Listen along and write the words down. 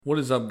What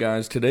is up,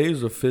 guys? Today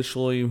is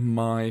officially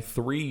my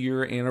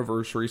 3-year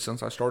anniversary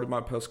since I started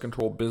my pest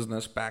control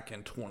business back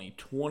in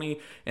 2020,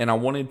 and I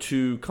wanted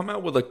to come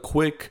out with a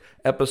quick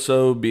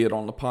episode, be it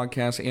on the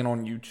podcast and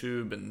on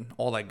YouTube and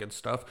all that good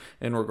stuff,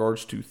 in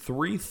regards to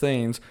 3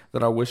 things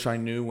that I wish I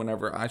knew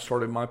whenever I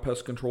started my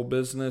pest control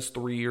business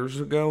 3 years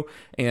ago,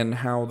 and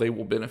how they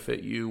will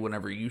benefit you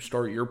whenever you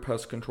start your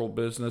pest control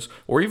business,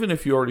 or even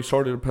if you already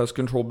started a pest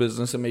control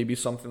business, it may be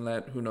something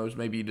that, who knows,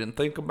 maybe you didn't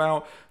think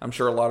about. I'm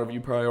sure a lot of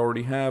you probably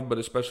already have, but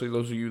especially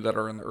those of you that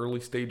are in the early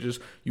stages,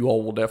 you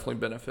all will definitely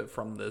benefit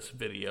from this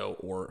video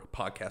or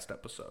podcast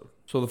episode.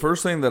 So the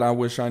first thing that I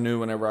wish I knew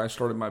whenever I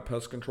started my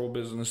pest control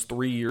business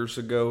 3 years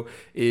ago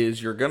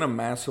is you're going to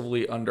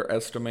massively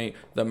underestimate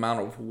the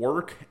amount of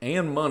work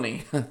and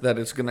money that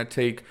it's going to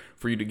take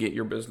for you to get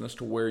your business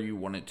to where you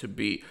want it to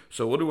be.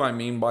 So what do I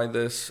mean by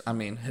this? I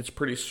mean, it's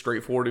pretty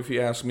straightforward if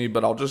you ask me,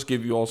 but I'll just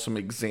give you all some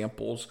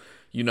examples.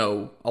 You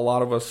know, a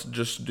lot of us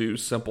just do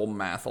simple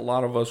math. A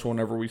lot of us,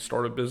 whenever we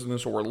start a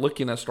business or we're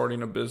looking at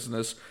starting a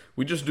business,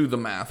 we just do the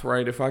math,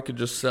 right? If I could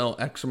just sell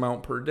X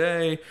amount per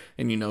day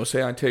and,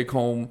 say I take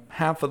home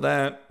half of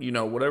that,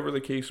 whatever the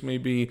case may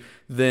be,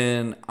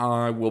 then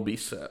I will be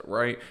set,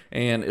 right?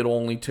 And it'll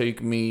only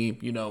take me,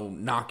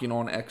 knocking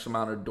on X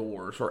amount of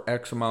doors or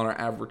X amount of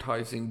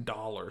advertising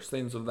dollars,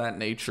 things of that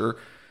nature.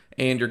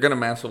 And you're going to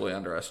massively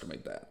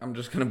underestimate that. I'm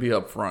just going to be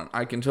upfront.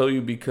 I can tell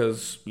you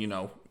because,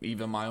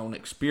 even my own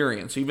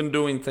experience, even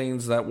doing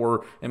things that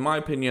were, in my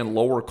opinion,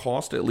 lower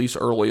cost, at least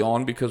early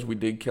on, because we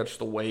did catch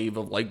the wave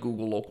of like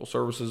Google local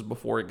services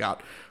before it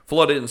got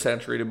flooded and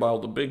saturated by all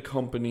the big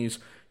companies.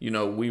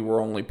 We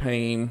were only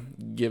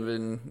paying,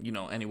 given,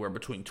 anywhere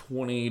between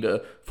 $20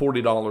 to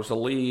 $40 a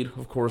lead.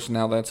 Of course,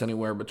 now that's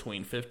anywhere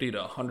between $50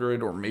 to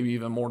 $100 or maybe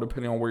even more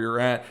depending on where you're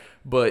at.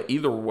 But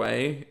either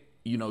way,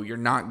 you're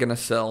not going to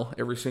sell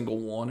every single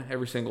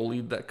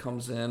lead that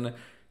comes in.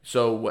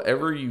 So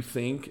whatever you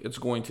think it's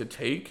going to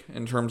take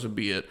in terms of,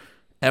 be it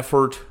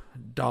effort,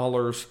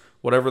 dollars,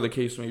 whatever the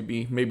case may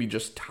be, maybe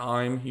just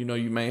time, you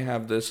may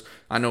have this.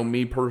 I know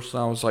me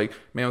personally, I was like,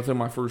 man, within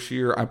my first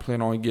year, I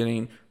plan on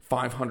getting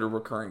 500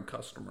 recurring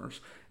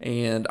customers.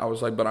 And I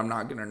was like, but I'm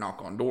not going to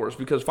knock on doors,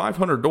 because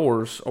 500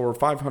 doors or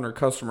 500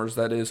 customers,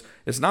 that is,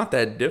 it's not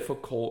that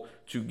difficult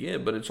to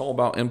get, but it's all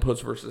about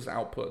inputs versus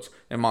outputs.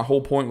 And my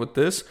whole point with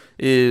this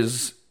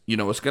is,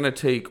 it's going to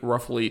take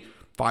roughly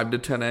 5 to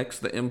 10x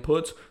the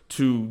inputs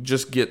to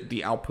just get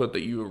the output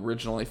that you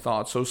originally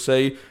thought. So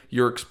say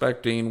you're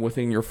expecting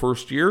within your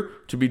first year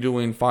to be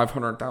doing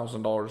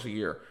 $500,000 a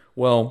year.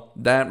 Well,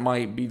 that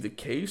might be the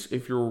case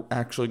if you're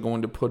actually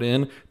going to put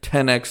in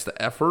 10x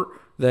the effort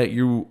that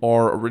you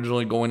are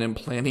originally going and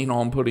planning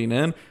on putting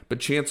in. But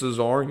chances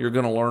are you're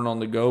going to learn on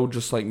the go,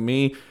 just like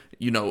me.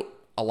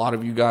 A lot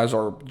of you guys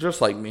are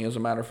just like me. As a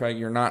matter of fact,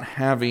 you're not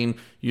having,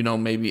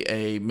 maybe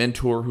a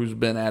mentor who's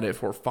been at it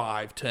for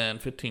 5, 10,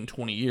 15,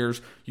 20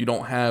 years. You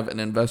don't have an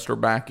investor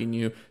backing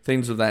you,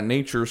 things of that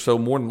nature. So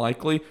more than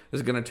likely,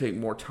 it's going to take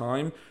more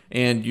time.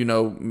 And,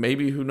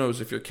 maybe, who knows,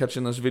 if you're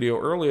catching this video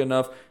early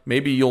enough,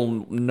 maybe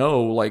you'll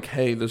know, like,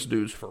 hey, this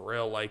dude's for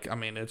real.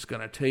 It's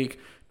going to take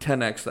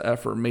 10x the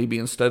effort. Maybe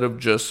instead of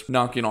just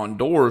knocking on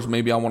doors,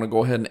 maybe I want to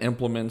go ahead and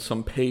implement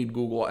some paid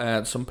Google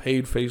ads, some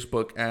paid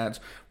Facebook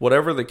ads,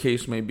 whatever the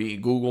case may be,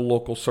 Google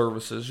local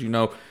services,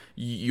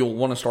 you'll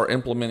want to start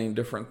implementing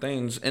different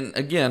things. And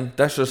again,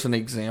 that's just an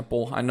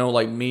example. I know,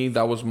 like me,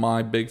 that was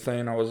my big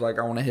thing. I was like,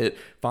 I want to hit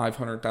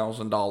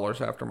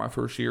 $500,000 after my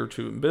first year or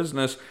two in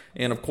business.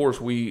 And of course,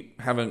 we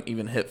haven't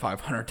even hit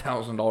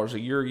 $500,000 a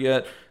year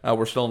yet.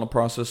 We're still in the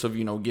process of,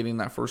 getting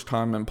that first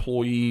time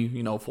employee,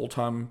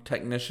 full-time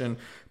technician.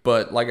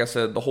 But like I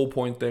said, the whole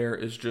point there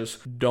is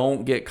just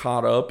don't get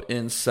caught up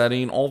in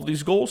setting all of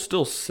these goals.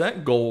 Still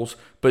set goals,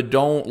 but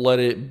don't let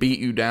it beat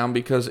you down,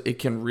 because it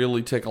can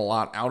really take a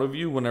lot out of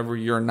you whenever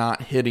you're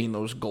not hitting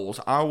those goals.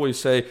 I always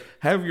say,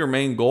 have your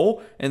main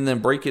goal and then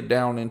break it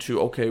down into,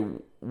 okay,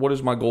 what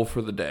is my goal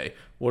for the day?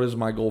 What is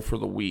my goal for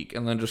the week?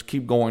 And then just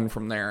keep going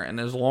from there. And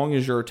as long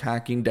as you're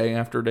attacking day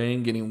after day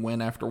and getting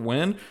win after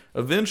win,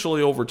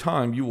 eventually over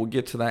time, you will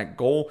get to that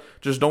goal.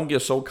 Just don't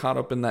get so caught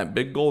up in that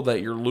big goal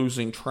that you're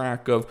losing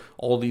track of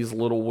all these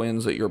little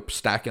wins that you're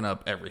stacking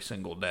up every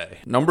single day.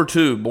 Number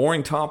 2,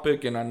 boring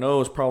topic. And I know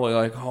it's probably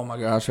like, oh my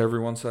gosh,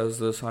 everyone says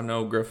this. I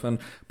know, Griffin.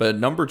 But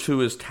number 2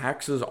 is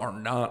taxes are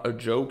not a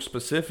joke,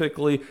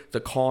 specifically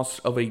the cost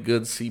of a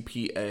good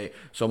CPA.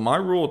 So my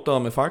rule of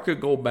thumb, if I could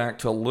go back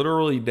to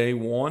literally day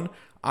one,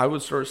 I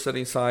would start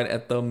setting aside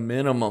at the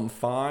minimum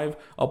 5,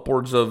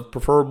 upwards of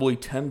preferably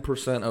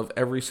 10% of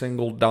every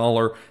single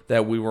dollar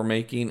that we were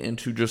making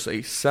into just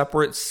a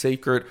separate,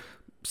 sacred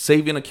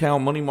saving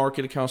account, money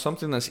market account,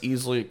 something that's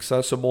easily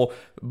accessible,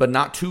 but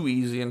not too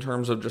easy in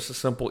terms of just a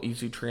simple,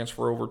 easy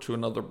transfer over to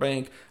another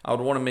bank. I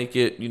would want to make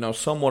it,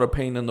 somewhat a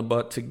pain in the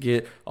butt to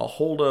get a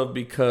hold of,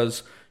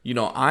 because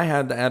I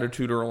had the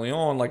attitude early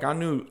on, like I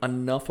knew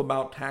enough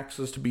about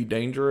taxes to be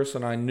dangerous,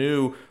 and I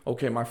knew,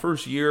 okay, my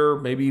first year,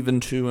 maybe even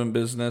 2 in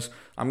business,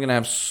 I'm going to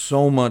have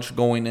so much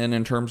going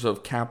in terms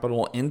of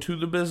capital into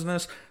the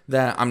business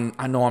that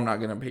I know I'm not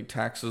going to pay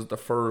taxes the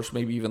first,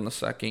 maybe even the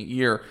second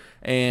year.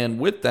 And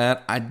with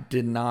that, I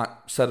did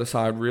not set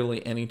aside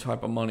really any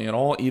type of money at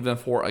all, even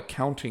for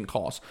accounting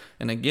costs.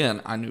 And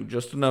again, I knew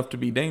just enough to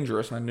be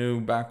dangerous. I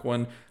knew back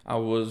when I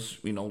was,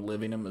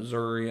 living in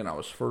Missouri and I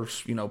was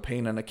first,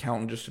 paying an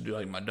accountant just to do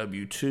like my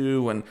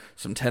W-2 and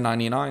some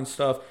 1099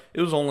 stuff.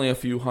 It was only a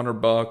few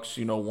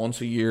 $100,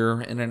 once a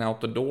year in and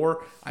out the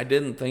door. I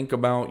didn't think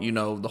about,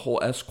 the whole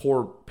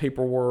S-Corp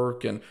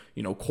paperwork and,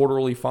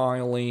 quarterly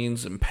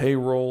filings and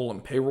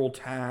payroll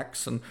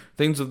tax and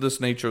things of this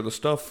nature. The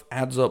stuff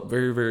adds up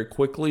very, very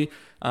quickly.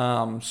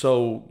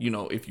 So,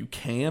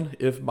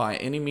 if by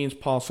any means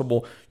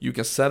possible, you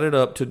can set it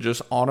up to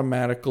just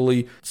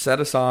automatically set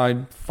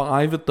aside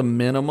 5 at the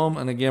minimum.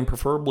 And again,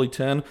 preferably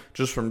 10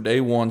 just from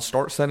day one.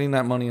 Start setting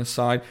that money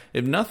aside.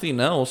 If nothing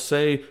else,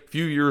 say a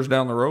few years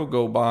down the road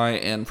go by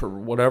and for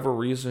whatever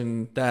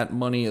reason that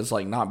money is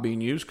like not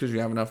being used because you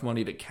have enough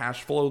money to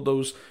cash flow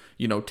those,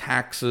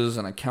 taxes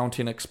and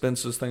accounting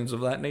expenses, things of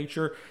that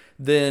nature,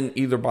 then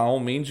either by all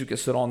means you can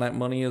sit on that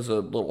money as a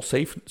little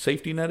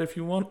safety net if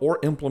you want, or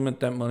implement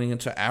that money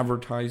into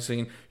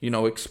advertising,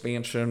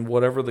 expansion,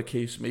 whatever the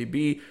case may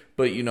be.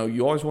 But,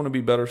 you always want to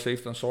be better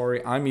safe than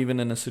sorry. I'm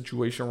even in a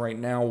situation right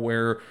now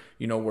where,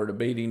 we're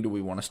debating, do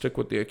we want to stick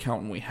with the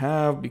accountant we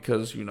have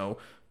because, do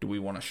we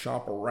want to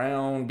shop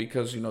around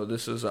because,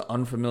 this is an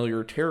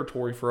unfamiliar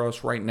territory for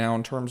us right now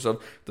in terms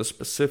of the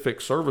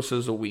specific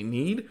services that we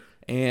need.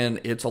 And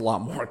it's a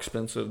lot more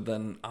expensive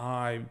than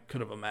I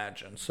could have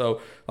imagined.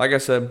 So, like I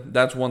said,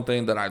 that's one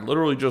thing that I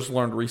literally just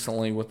learned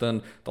recently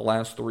within the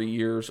last 3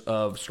 years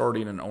of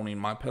starting and owning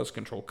my pest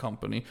control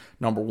company.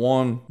 Number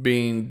one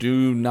being,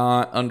 do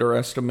not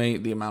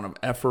underestimate the amount of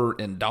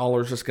effort and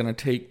dollars it's going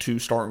to take to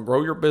start and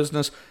grow your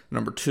business.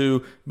 Number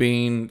two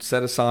being,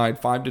 set aside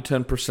 5 to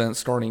 10%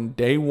 starting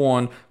day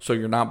one so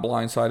you're not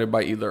blindsided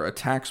by either a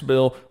tax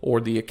bill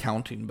or the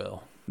accounting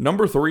bill.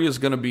 Number three is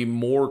going to be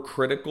more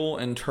critical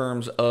in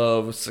terms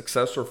of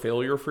success or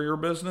failure for your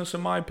business,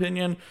 in my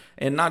opinion.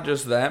 And not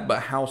just that,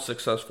 but how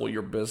successful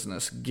your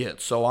business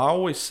gets. So I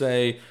always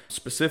say,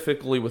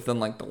 specifically within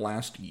like the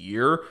last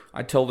year,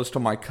 I tell this to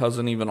my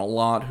cousin even a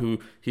lot, who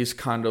he's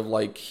kind of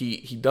like,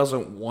 he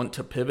doesn't want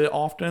to pivot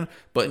often,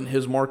 but in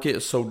his market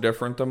is so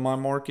different than my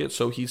market.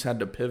 So he's had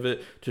to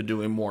pivot to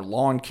doing more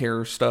lawn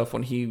care stuff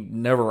when he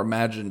never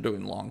imagined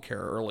doing lawn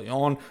care early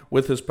on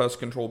with his pest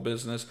control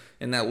business.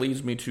 And that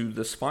leads me to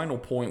this final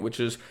point, which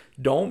is,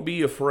 don't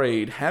be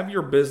afraid. Have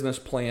your business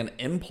plan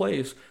in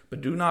place,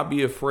 but do not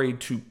be afraid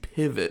to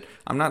pivot.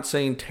 I'm not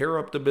saying tear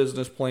up the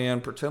business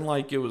plan, pretend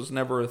like it was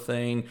never a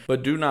thing,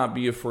 but do not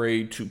be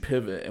afraid to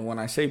pivot. And when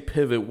I say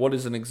pivot, what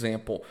is an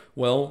example?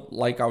 Well,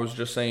 like I was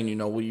just saying,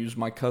 we'll use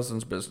my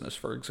cousin's business,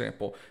 for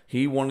example.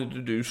 He wanted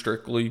to do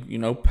strictly,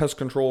 pest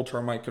control,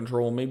 termite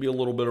control, maybe a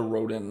little bit of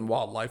rodent and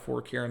wildlife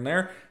work here and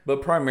there,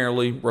 but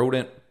primarily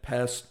rodent,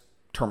 pest,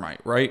 termite,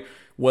 right?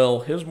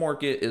 Well, his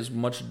market is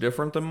much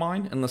different than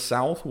mine in the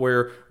South,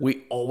 where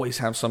we always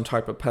have some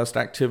type of pest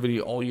activity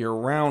all year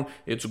round.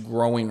 It's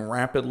growing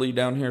rapidly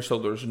down here, so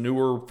there's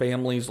newer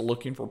families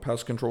looking for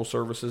pest control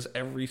services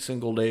every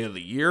single day of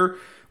the year.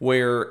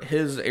 Where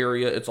his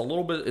area, it's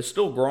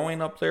still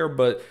growing up there,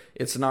 but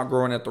it's not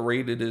growing at the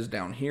rate it is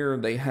down here.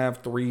 They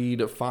have 3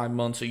 to 5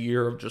 months a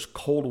year of just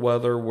cold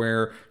weather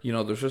where,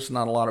 there's just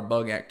not a lot of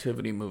bug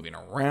activity moving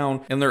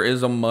around. And there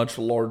is a much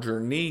larger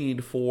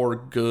need for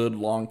good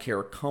lawn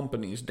care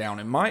companies. Down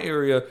in my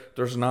area,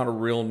 there's not a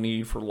real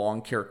need for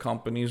lawn care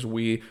companies.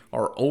 We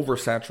are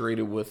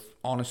oversaturated with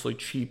honestly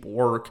cheap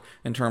work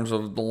in terms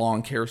of the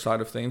lawn care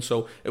side of things.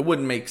 So it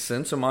wouldn't make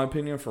sense, in my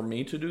opinion, for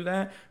me to do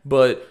that.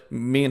 But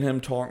me and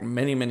him talked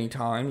many, many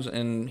times,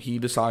 and he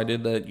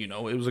decided that,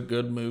 it was a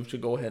good move to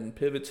go ahead and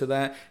pivot to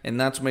that. And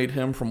that's made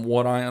him, from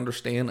what I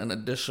understand, an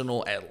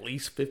additional at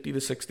least $50,000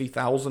 to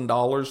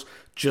 $60,000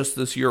 just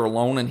this year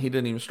alone. And he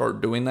didn't even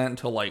start doing that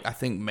until I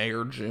think May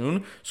or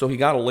June. So he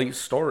got a late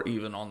start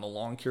even on the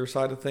lawn care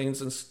side of things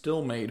and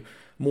still made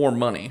more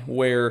money.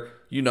 Where,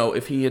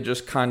 if he had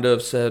just kind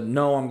of said,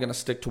 no, I'm going to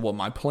stick to what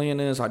my plan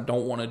is, I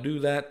don't want to do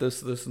that,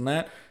 this, and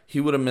that, he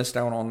would have missed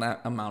out on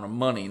that amount of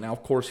money. Now,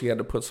 of course, he had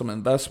to put some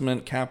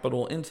investment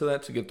capital into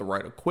that to get the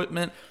right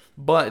equipment.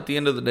 But at the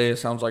end of the day, it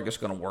sounds like it's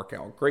going to work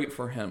out great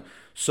for him.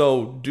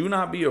 So do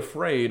not be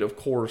afraid, of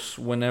course,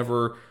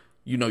 whenever,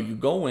 you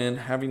go in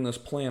having this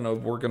plan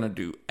of, we're going to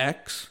do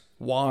X,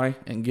 Y,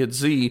 and get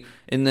Z,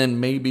 and then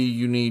maybe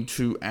you need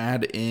to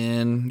add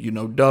in,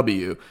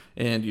 W,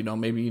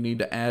 and, maybe you need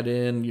to add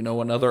in,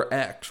 another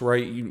X,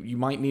 right? You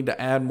might need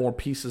to add more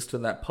pieces to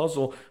that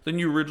puzzle than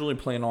you originally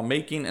planned on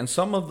making, and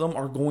some of them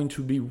are going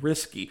to be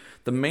risky.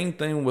 The main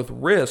thing with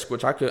risk,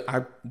 which I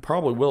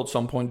probably will at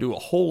some point do a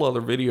whole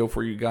other video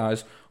for you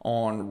guys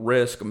on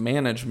risk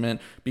management,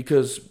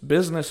 because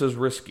business is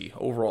risky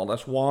overall.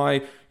 That's why,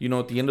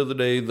 at the end of the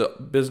day, the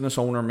business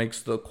owner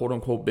makes the quote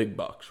unquote big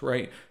bucks,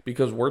 right?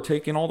 Because we're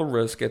taking all the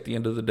risk at the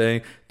end of the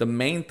day. The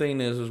main thing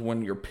is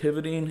when you're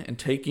pivoting and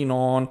taking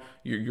on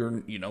your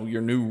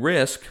new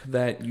risk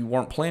that you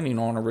weren't planning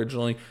on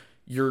originally,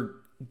 you're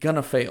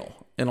gonna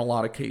fail in a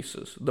lot of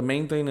cases. The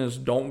main thing is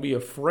don't be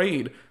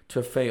afraid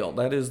to fail.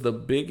 That is the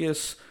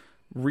biggest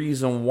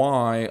reason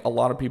why a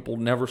lot of people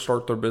never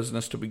start their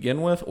business to begin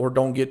with, or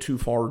don't get too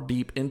far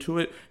deep into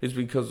it, is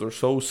because they're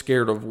so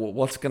scared of, well,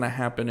 what's going to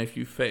happen if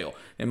you fail.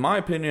 In my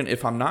opinion,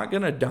 if I'm not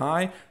going to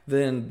die,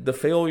 then the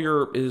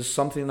failure is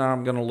something that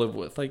I'm going to live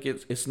with. Like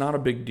it's not a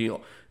big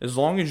deal. As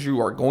long as you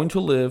are going to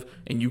live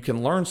and you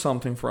can learn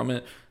something from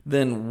it,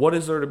 then what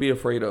is there to be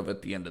afraid of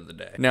at the end of the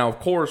day? Now, of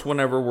course,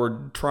 whenever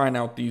we're trying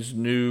out these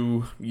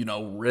new,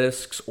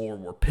 risks, or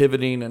we're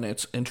pivoting and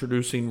it's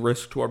introducing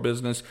risk to our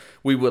business,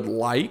 we would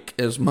like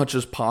as much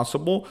as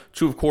possible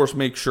to, of course,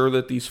 make sure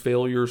that these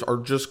failures are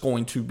just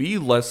going to be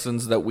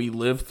lessons that we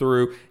live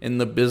through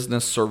and the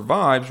business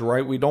survives,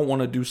 right? We don't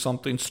want to do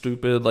something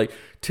stupid like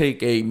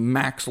take a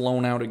max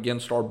loan out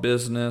against our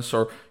business,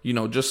 or,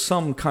 just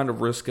some kind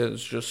of risk that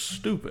is just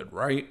stupid,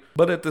 right?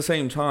 But at the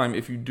same time,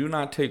 if you do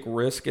not take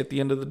risk at the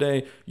end of the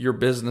day, your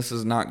business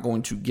is not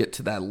going to get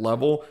to that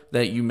level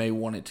that you may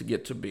want it to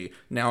get to be.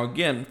 Now,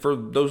 again, for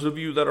those of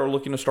you that are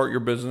looking to start your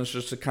business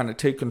just to kind of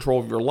take control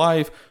of your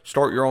life,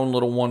 start your own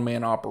little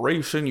one-man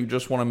operation, you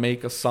just want to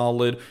make a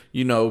solid,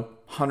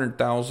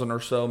 100,000 or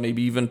so,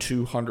 maybe even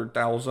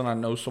 200,000. I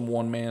know some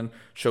one-man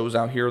shows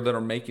out here that are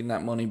making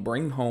that money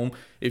bring home.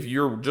 If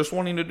you're just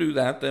wanting to do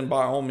that, then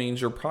by all means,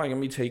 you're probably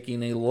going to be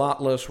taking a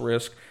lot less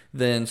risk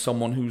than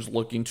someone who's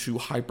looking to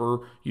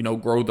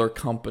grow their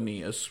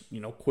company as,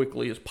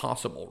 quickly as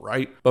possible,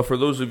 right? But for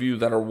those of you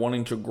that are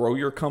wanting to grow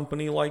your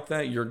company like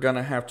that, you're going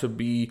to have to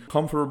be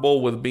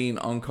comfortable with being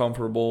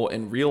uncomfortable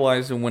and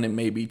realizing when it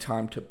may be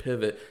time to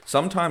pivot.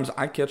 Sometimes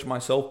I catch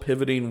myself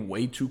pivoting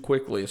way too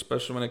quickly,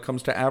 especially when it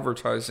comes to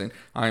advertising.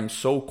 I'm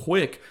so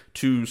quick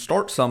to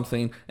start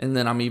something, and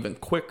then I'm even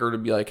quicker to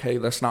be like, hey,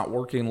 that's not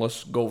working.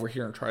 Let's go over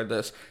here and try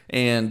this.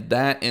 And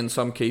that in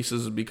some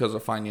cases is because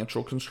of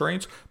financial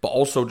constraints, but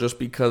also just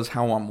because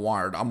how I'm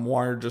wired. I'm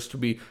wired just to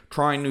be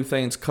trying new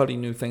things, cutting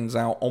new things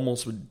out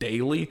almost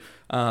daily,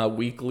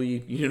 weekly,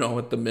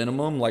 at the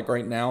minimum. Like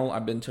right now,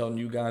 I've been telling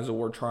you guys that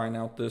we're trying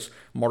out this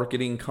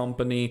marketing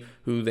company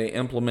who they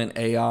implement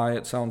AI,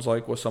 it sounds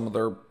like, with some of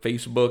their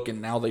Facebook,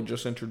 and now they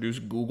just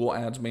introduced Google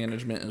Ads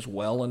Management as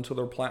well into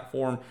their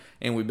platform.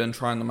 And we've been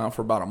trying them out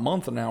for about a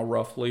month now,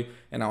 roughly.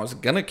 And I was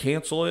going to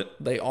cancel it.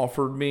 They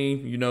offered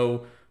me,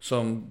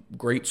 some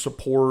great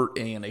support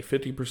and a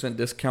 50%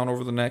 discount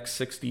over the next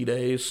 60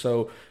 days.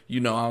 So,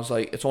 I was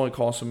like, it's only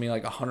costing me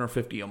like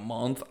 $150 a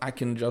month. I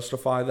can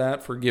justify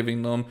that for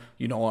giving them,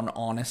 an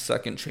honest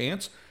second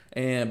chance.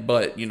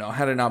 But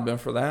had it not been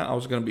for that, I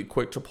was going to be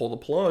quick to pull the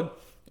plug.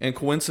 And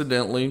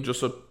coincidentally,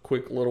 just a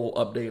quick little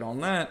update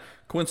on that.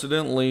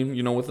 Coincidentally,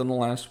 within the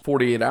last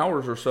 48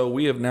 hours or so,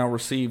 we have now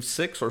received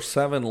 6 or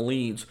 7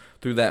 leads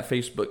through that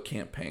Facebook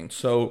campaign.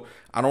 So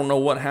I don't know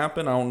what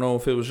happened. I don't know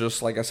if it was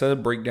just, like I said, a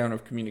breakdown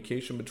of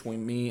communication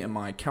between me and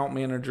my account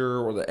manager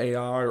or the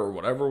AI or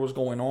whatever was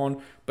going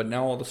on. But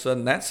now all of a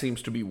sudden that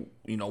seems to be,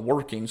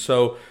 working.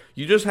 So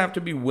you just have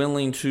to be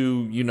willing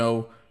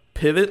to,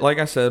 pivot, like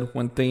I said,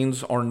 when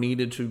things are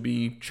needed to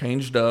be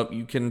changed up.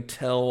 You can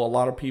tell a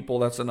lot of people,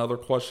 that's another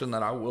question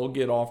that I will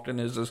get often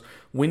is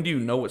when do you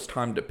know it's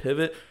time to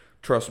pivot?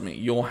 Trust me,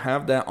 you'll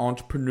have that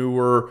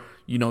entrepreneur,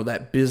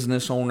 that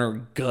business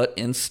owner gut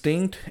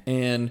instinct.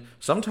 And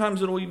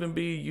sometimes it'll even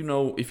be,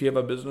 if you have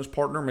a business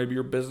partner, maybe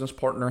your business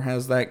partner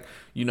has that,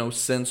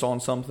 sense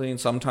on something.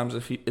 Sometimes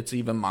if it's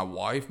even my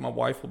wife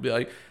will be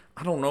like,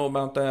 I don't know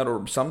about that.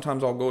 Or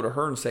sometimes I'll go to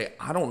her and say,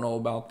 I don't know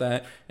about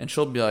that. And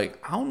she'll be like,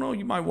 I don't know,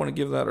 you might want to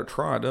give that a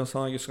try. It doesn't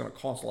sound like it's going to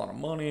cost a lot of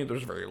money.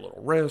 There's very little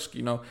risk.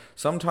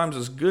 Sometimes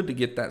it's good to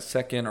get that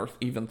second or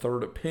even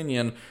third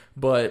opinion.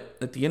 But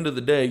at the end of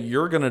the day,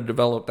 you're going to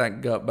develop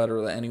that gut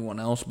better than anyone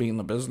else being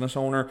the business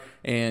owner.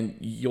 And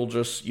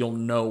you'll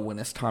know when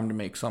it's time to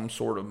make some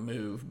sort of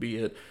move, be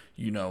it,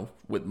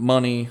 with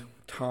money,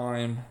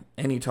 time,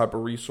 any type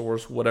of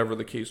resource, whatever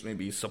the case may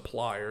be,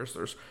 suppliers.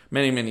 There's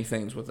many, many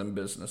things within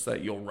business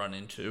that you'll run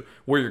into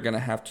where you're going to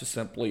have to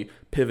simply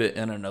pivot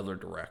in another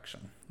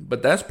direction.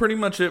 But that's pretty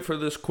much it for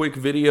this quick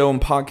video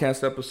and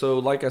podcast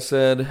episode. Like I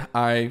said,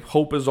 I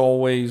hope as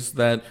always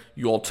that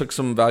you all took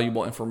some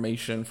valuable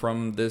information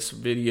from this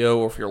video,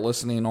 or if you're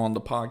listening on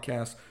the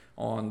podcast,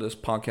 on this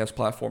podcast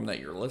platform that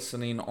you're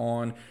listening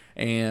on.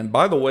 And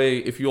by the way,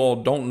 if you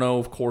all don't know,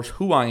 of course,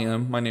 who I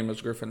am, my name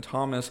is Griffin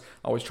Thomas.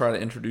 I always try to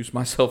introduce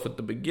myself at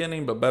the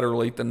beginning, but better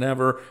late than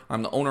never.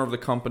 I'm the owner of the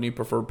company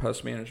Preferred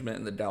Pest Management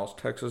in the Dallas,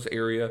 Texas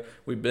area.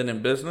 We've been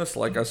in business,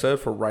 like I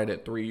said, for right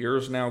at 3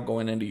 years now,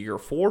 going into year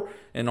 4.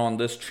 And on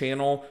this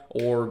channel,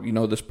 or,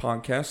 this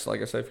podcast,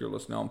 like I said, if you're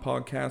listening on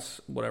podcasts,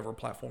 whatever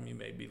platform you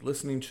may be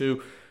listening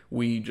to,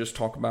 we just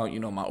talk about,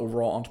 my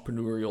overall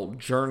entrepreneurial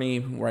journey.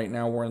 Right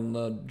now, we're in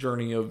the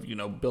journey of,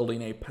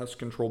 building a pest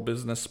control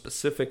business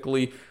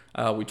specifically.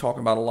 We talk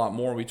about a lot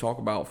more. We talk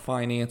about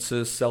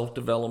finances,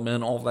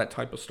 self-development, all that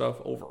type of stuff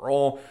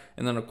overall.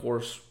 And then, of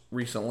course,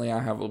 recently I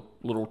have a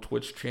little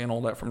Twitch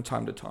channel that from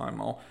time to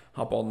time I'll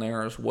hop on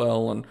there as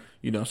well. And,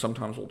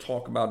 sometimes we'll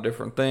talk about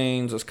different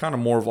things. It's kind of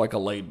more of like a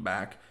laid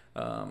back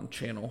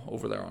channel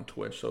over there on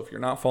Twitch. So if you're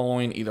not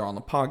following either on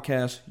the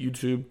podcast,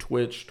 YouTube,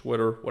 Twitch,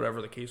 Twitter,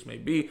 whatever the case may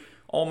be,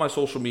 all my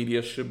social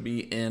media should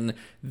be in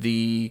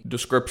the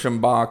description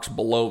box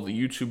below the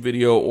YouTube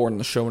video or in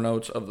the show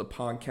notes of the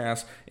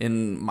podcast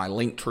in my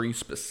link tree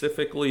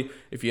specifically.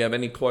 If you have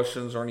any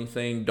questions or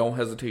anything, don't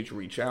hesitate to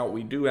reach out.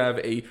 We do have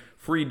a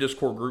free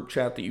Discord group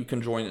chat that you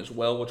can join as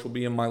well, which will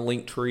be in my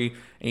link tree.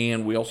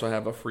 And we also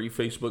have a free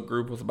Facebook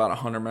group with about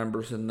 100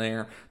 members in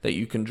there that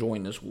you can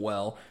join as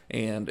well.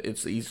 And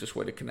it's the easiest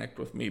way to connect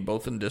with me,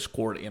 both in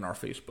Discord and our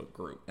Facebook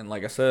group. And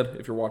like I said,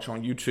 if you're watching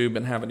on YouTube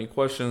and have any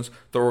questions,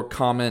 throw a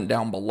comment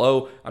down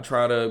below. I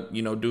try to,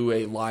 do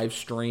a live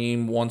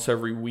stream once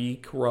every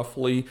week,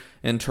 roughly,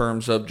 in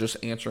terms of just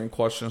answering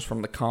questions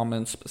from the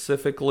comments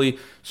specifically.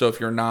 So if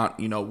you're not,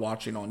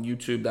 watching on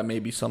YouTube, that may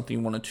be something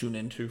you want to tune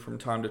into from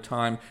time to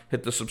time.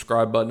 Hit the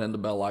subscribe button and the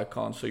bell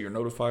icon so you're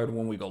notified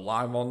when we go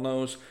live on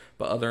those.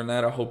 But other than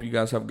that, I hope you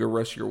guys have a good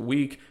rest of your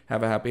week.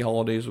 Have a happy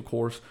holidays, of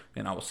course,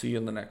 and I will see you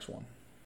in the next one.